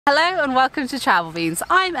Hello and welcome to Travel Beans.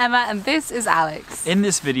 I'm Emma and this is Alex. In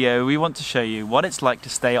this video we want to show you what it's like to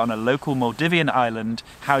stay on a local Maldivian island,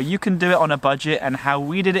 how you can do it on a budget and how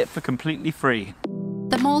we did it for completely free.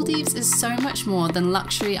 The Maldives is so much more than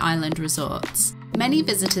luxury island resorts. Many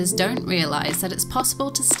visitors don't realise that it's possible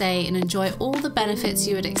to stay and enjoy all the benefits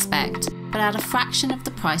you would expect, but at a fraction of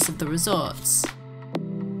the price of the resorts.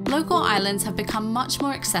 Local islands have become much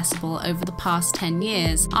more accessible over the past 10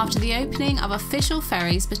 years after the opening of official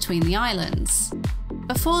ferries between the islands.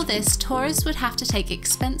 Before this, tourists would have to take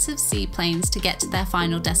expensive seaplanes to get to their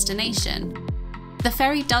final destination. The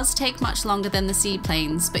ferry does take much longer than the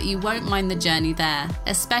seaplanes, but you won't mind the journey there,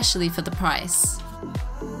 especially for the price.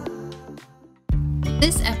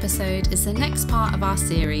 This episode is the next part of our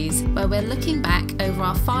series where we're looking back over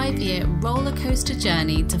our 5-year roller coaster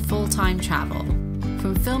journey to full-time travel.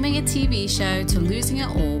 From filming a TV show to losing it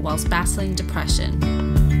all whilst battling depression.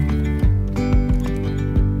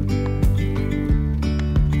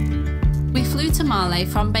 We flew to Male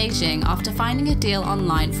from Beijing after finding a deal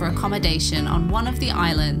online for accommodation on one of the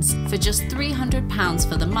islands for just £300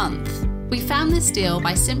 for the month. We found this deal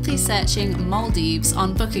by simply searching Maldives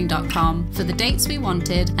on booking.com for the dates we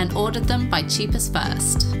wanted and ordered them by cheapest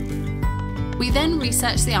first. We then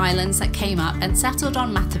researched the islands that came up and settled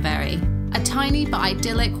on Mathiveri, a tiny but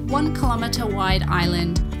idyllic 1 kilometre wide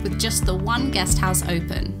island with just the one guest house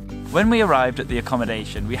open. When we arrived at the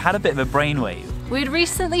accommodation, we had a bit of a brainwave. We'd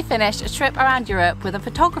recently finished a trip around Europe with a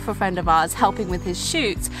photographer friend of ours helping with his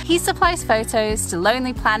shoots. He supplies photos to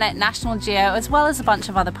Lonely Planet, National Geo, as well as a bunch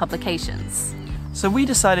of other publications. So we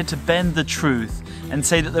decided to bend the truth and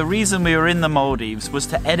say that the reason we were in the Maldives was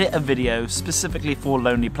to edit a video specifically for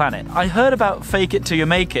Lonely Planet. I heard about fake it till you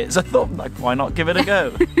make it, so I thought, like, why not give it a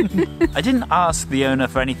go? I didn't ask the owner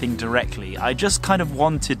for anything directly, I just kind of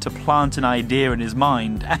wanted to plant an idea in his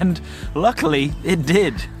mind, and luckily it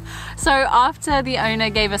did. So after the owner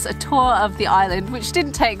gave us a tour of the island, which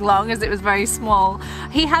didn't take long as it was very small,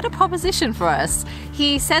 he had a proposition for us.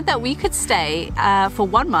 He said that we could stay for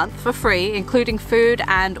 1 month for free, including food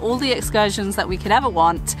and all the excursions that we could ever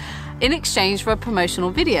want, in exchange for a promotional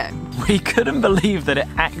video. We couldn't believe that it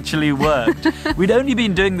actually worked. We'd only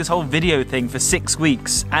been doing this whole video thing for 6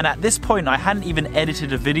 weeks, and at this point I hadn't even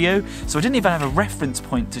edited a video, so I didn't even have a reference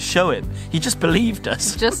point to show him. He just believed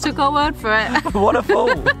us. Just took our word for it. What a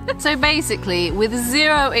fool. So basically, with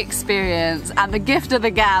zero experience and the gift of the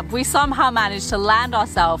gab, we somehow managed to land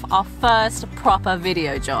ourselves our first proper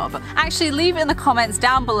video job. Actually, leave it in the comments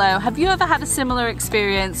down below. Have you ever had a similar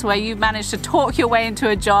experience where you managed to talk your way into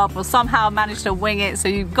a job or somehow managed to wing it so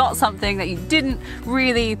you got something that you didn't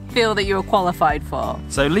really feel that you were qualified for?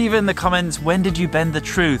 So leave in the comments, when did you bend the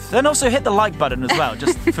truth? And also hit the like button as well,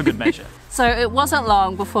 just for good measure. So it wasn't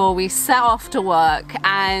long before we set off to work,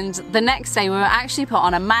 and the next day we were actually put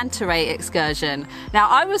on a manta ray excursion. Now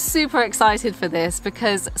I was super excited for this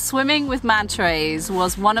because swimming with manta rays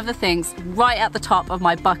was one of the things right at the top of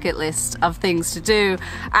my bucket list of things to do,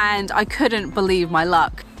 and I couldn't believe my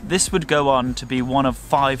luck. This would go on to be one of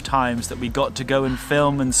 5 times that we got to go and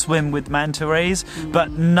film and swim with manta rays, but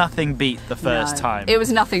nothing beat the first time. It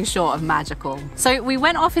was nothing short of magical. So we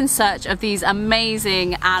went off in search of these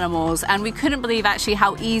amazing animals, and we couldn't believe actually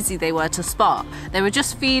how easy they were to spot. They were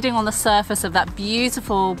just feeding on the surface of that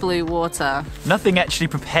beautiful blue water. Nothing actually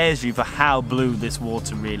prepares you for how blue this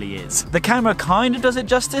water really is. The camera kind of does it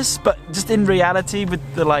justice, but just in reality with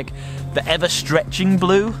the ever stretching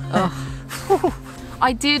blue.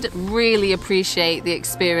 I did really appreciate the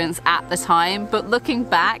experience at the time, but looking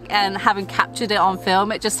back and having captured it on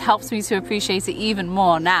film, it just helps me to appreciate it even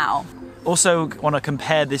more now. Also want to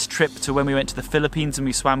compare this trip to when we went to the Philippines and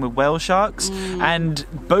we swam with whale sharks, and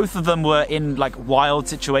both of them were in wild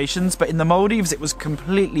situations, but in the Maldives it was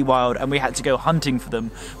completely wild and we had to go hunting for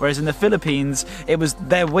them, whereas in the Philippines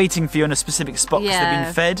they're waiting for you in a specific spot because they've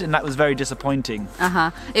been fed, and that was very disappointing.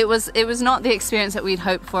 It was not the experience that we'd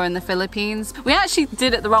hoped for in the Philippines. We actually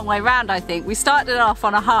did it the wrong way around, I think. We started off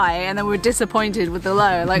on a high and then we were disappointed with the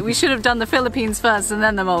low. We should have done the Philippines first and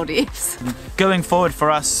then the Maldives. Going forward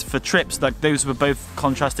for us for trips, those were both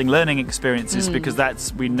contrasting learning experiences,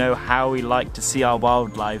 because we know how we like to see our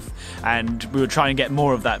wildlife, and we were trying to get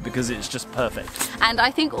more of that because it's just perfect. And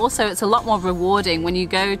I think also it's a lot more rewarding when you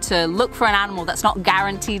go to look for an animal that's not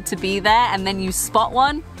guaranteed to be there and then you spot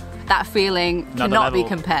one. That feeling cannot be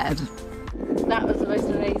compared. That was the most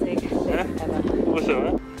amazing thing ever.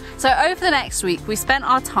 Awesome. So over the next week, we spent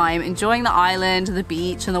our time enjoying the island, the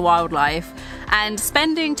beach and the wildlife, and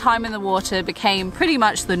spending time in the water became pretty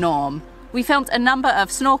much the norm. We filmed a number of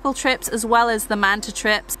snorkel trips as well as the manta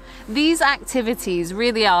trips. These activities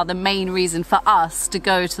really are the main reason for us to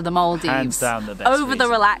go to the Maldives. Hands down the best Over the reason.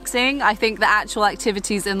 relaxing, I think the actual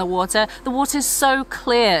activities in the water is so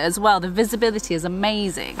clear as well. The visibility is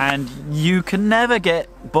amazing. And you can never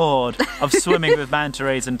get bored of swimming with manta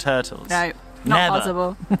rays and turtles. No, not Never.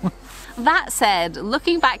 possible. That said,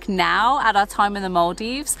 looking back now at our time in the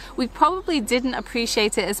Maldives, we probably didn't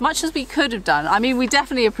appreciate it as much as we could have done. I mean, we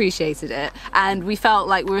definitely appreciated it, and we felt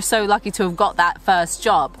like we were so lucky to have got that first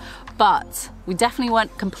job, but we definitely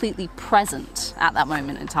weren't completely present at that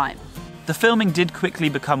moment in time. The filming did quickly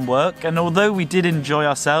become work, and although we did enjoy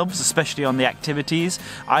ourselves, especially on the activities,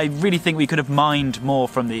 I really think we could have mined more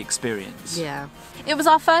from the experience. Yeah. It was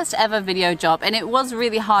our first ever video job, and it was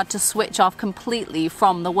really hard to switch off completely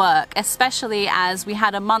from the work, especially as we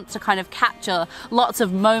had a month to kind of capture lots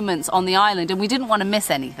of moments on the island and we didn't want to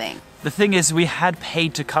miss anything. The thing is, we had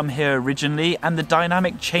paid to come here originally, and the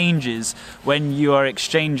dynamic changes when you are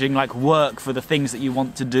exchanging like work for the things that you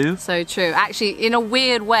want to do. So true. Actually, in a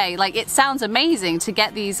weird way, like it sounds amazing to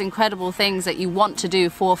get these incredible things that you want to do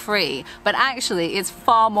for free, but actually it's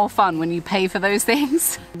far more fun when you pay for those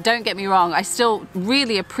things. Don't get me wrong, I still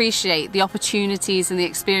really appreciate the opportunities and the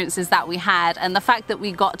experiences that we had, and the fact that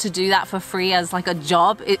we got to do that for free as like a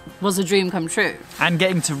job, it was a dream come true. And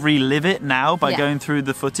getting to relive it now by Yeah. going through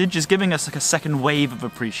the footage is giving us like a second wave of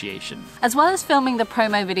appreciation. As well as filming the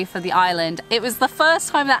promo video for the island, it was the first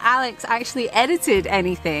time that Alex actually edited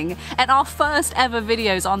anything, and our first ever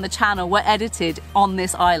videos on the channel were edited on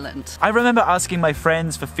this island. I remember asking my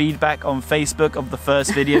friends for feedback on Facebook of the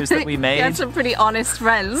first videos that we You made. had some pretty honest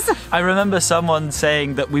friends. I remember someone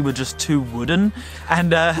saying that we were just too wooden,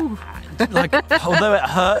 and like, although it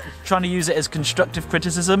hurt, trying to use it as constructive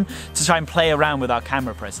criticism to try and play around with our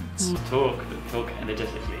camera presence. Talk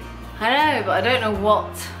energetically. I know, but I don't know what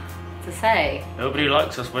to say. Nobody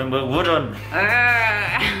likes us when we're wooden.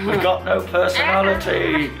 We got no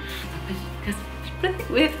personality. Play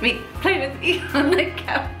with me on the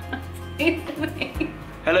camera.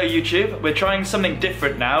 Hello YouTube, we're trying something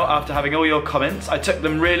different now after having all your comments. I took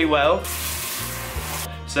them really well.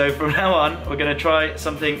 So from now on, we're going to try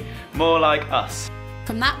something more like us.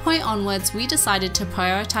 From that point onwards, we decided to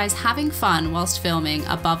prioritise having fun whilst filming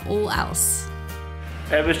above all else.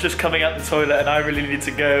 Emma's just coming out the toilet and I really need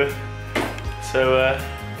to go. So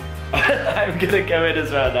I'm gonna go in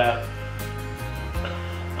as well now.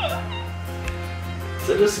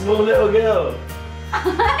 Such a small little girl.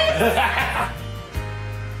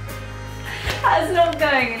 That's not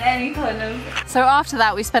going in any kind of... So after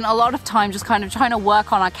that, we spent a lot of time just kind of trying to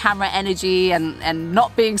work on our camera energy and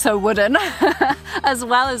not being so wooden, as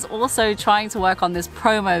well as also trying to work on this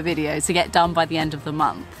promo video to get done by the end of the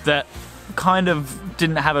month. That kind of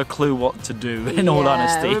didn't have a clue what to do, in all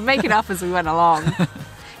honesty. We were making up as we went along.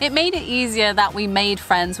 It made it easier that we made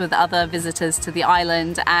friends with other visitors to the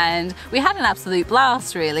island, and we had an absolute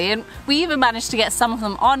blast really, and we even managed to get some of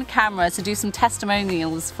them on camera to do some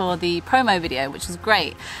testimonials for the promo video, which was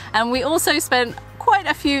great. And we also spent quite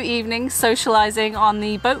a few evenings socialising on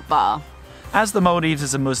the boat bar. As the Maldives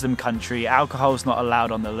is a Muslim country, alcohol's not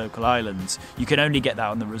allowed on the local islands. You can only get that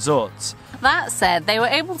on the resorts. That said, they were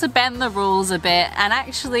able to bend the rules a bit and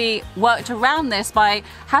actually worked around this by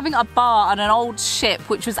having a bar on an old ship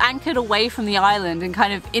which was anchored away from the island in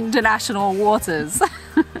kind of international waters.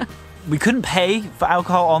 We couldn't pay for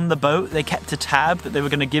alcohol on the boat. They kept a tab that they were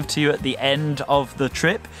going to give to you at the end of the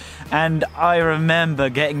trip. And I remember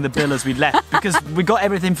getting the bill as we left because we got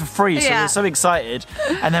everything for free, so we were so excited.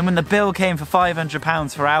 And then when the bill came for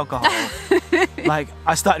 £500 for alcohol, like,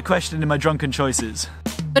 I started questioning my drunken choices.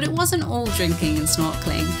 But it wasn't all drinking and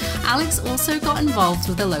snorkeling. Alex also got involved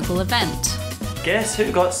with a local event. Guess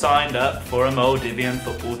who got signed up for a Maldivian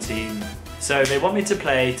football team? So they want me to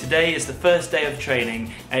play. Today is the first day of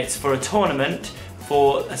training, and it's for a tournament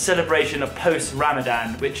for a celebration of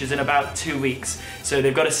post-Ramadan, which is in about 2 weeks. So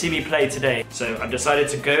they've got to see me play today. So I've decided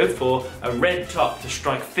to go for a red top to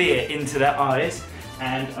strike fear into their eyes,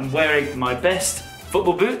 and I'm wearing my best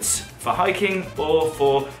football boots for hiking or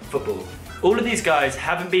for football. All of these guys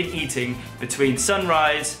haven't been eating between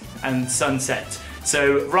sunrise and sunset.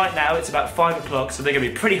 So right now it's about 5 o'clock, so they're gonna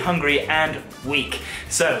be pretty hungry and weak.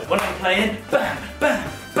 So when I'm playing, bam, bam,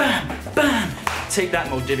 bam, bam. Take that,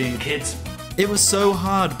 Maldivian kids. It was so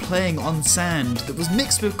hard playing on sand that was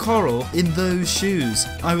mixed with coral in those shoes.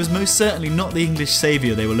 I was most certainly not the English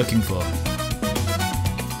saviour they were looking for.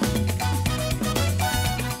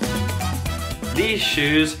 These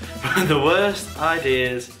shoes were the worst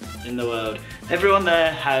ideas in the world. Everyone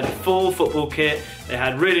there had full football kit, they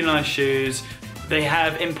had really nice shoes. They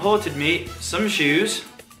have imported me some shoes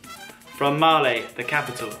from Male, the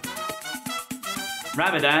capital.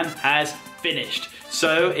 Ramadan has finished.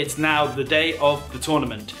 So it's now the day of the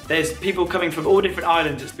tournament. There's people coming from all different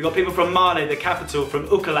islands. We've got people from Male, the capital, from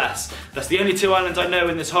Ukalas. That's the only 2 islands I know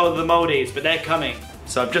in this whole of the Maldives, but they're coming.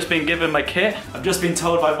 So I've just been given my kit. I've just been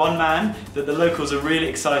told by one man that the locals are really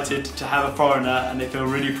excited to have a foreigner and they feel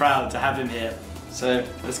really proud to have him here. So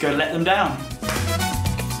let's go let them down.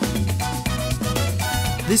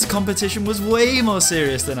 This competition was way more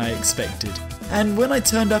serious than I expected. And when I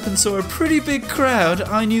turned up and saw a pretty big crowd,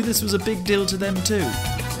 I knew this was a big deal to them too.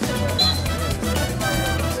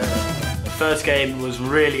 The first game was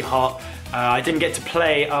really hot. I didn't get to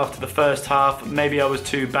play after the first half. Maybe I was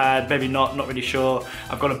too bad, maybe not really sure.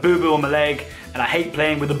 I've got a boo-boo on my leg and I hate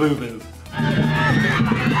playing with a boo-boo.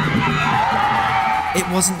 It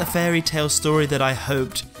wasn't the fairy tale story that I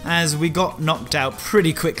hoped, as we got knocked out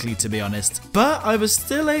pretty quickly to be honest. But I was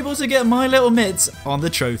still able to get my little mitts on the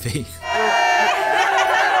trophy.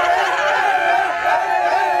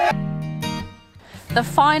 The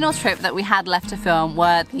final trip that we had left to film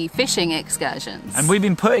were the fishing excursions. And we've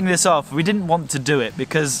been putting this off. We didn't want to do it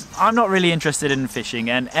because I'm not really interested in fishing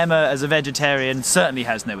and Emma, as a vegetarian, certainly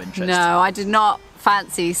has no interest. No, I did not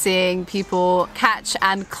fancy seeing people catch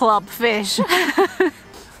and club fish.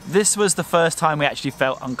 This was the first time we actually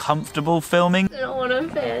felt uncomfortable filming. I don't want to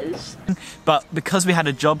fish. But because we had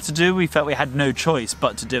a job to do, we felt we had no choice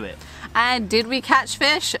but to do it. And did we catch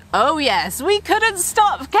fish? Oh yes, we couldn't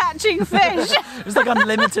stop catching fish. It was like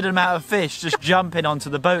unlimited amount of fish just jumping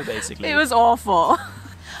onto the boat basically. It was awful.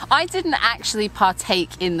 I didn't actually partake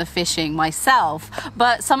in the fishing myself,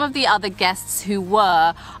 but some of the other guests who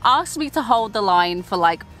were asked me to hold the line for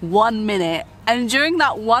like 1 minute. And during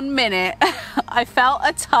that 1 minute, I felt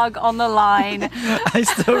a tug on the line. I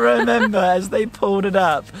still remember as they pulled it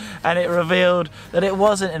up and it revealed that it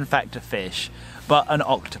wasn't in fact a fish, but an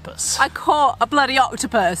octopus. I caught a bloody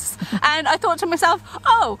octopus and I thought to myself,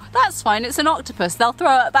 oh, that's fine, it's an octopus, they'll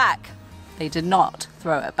throw it back. They did not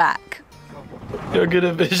throw it back. You're good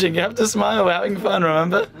at fishing, you have to smile, we're having fun,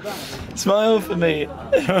 remember? Smile for me,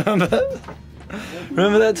 remember?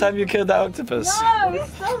 Remember that time you killed that octopus? No,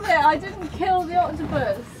 stop it, I didn't kill the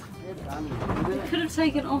octopus. You could have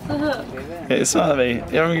taken off the hook. Okay, smile at me,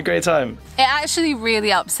 you're having a great time. It actually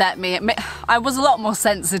really upset me. I was a lot more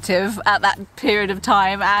sensitive at that period of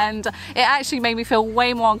time and it actually made me feel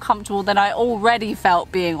way more uncomfortable than I already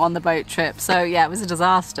felt being on the boat trip. So yeah, it was a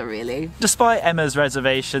disaster really. Despite Emma's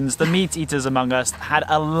reservations, the meat eaters among us had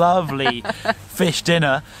a lovely fish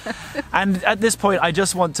dinner. And at this point, I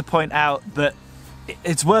just want to point out that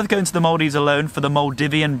it's worth going to the Maldives alone for the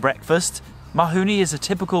Maldivian breakfast. Mahuni is a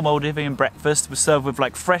typical Maldivian breakfast. We're served with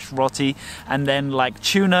like fresh roti and then like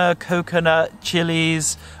tuna, coconut,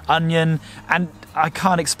 chilies, onion, and I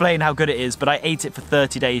can't explain how good it is, but I ate it for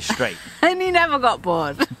 30 days straight. And you never got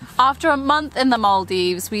bored. After a month in the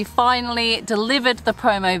Maldives, we finally delivered the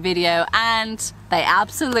promo video and they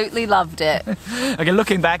absolutely loved it. Okay,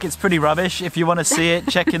 looking back, it's pretty rubbish. If you want to see it,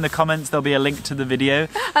 check in the comments, there'll be a link to the video.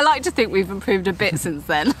 I like to think we've improved a bit since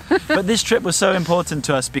then. But this trip was so important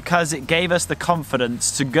to us because it gave us the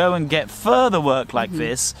confidence to go and get further work like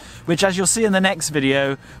this, which as you'll see in the next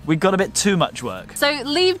video, we got a bit too much work. So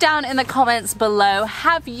leave down in the comments below,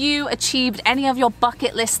 have you achieved any of your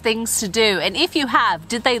bucket list things to do? And if you have,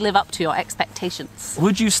 did they live up to your expectations?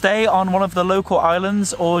 Would you stay on one of the local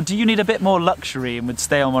islands or do you need a bit more luxury and would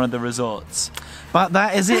stay on one of the resorts? But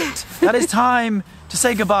that is it. That is time to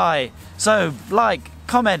say goodbye. So like,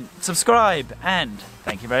 comment, subscribe, and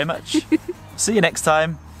thank you very much. See you next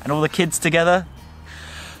time, and all the kids together.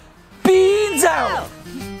 Beans out!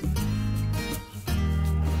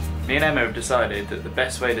 Me and Emma have decided that the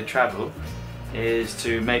best way to travel is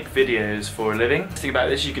to make videos for a living. Think about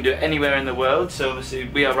this, you can do it anywhere in the world. So obviously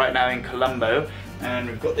we are right now in Colombo and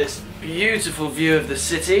we've got this beautiful view of the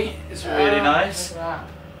city. It's really nice.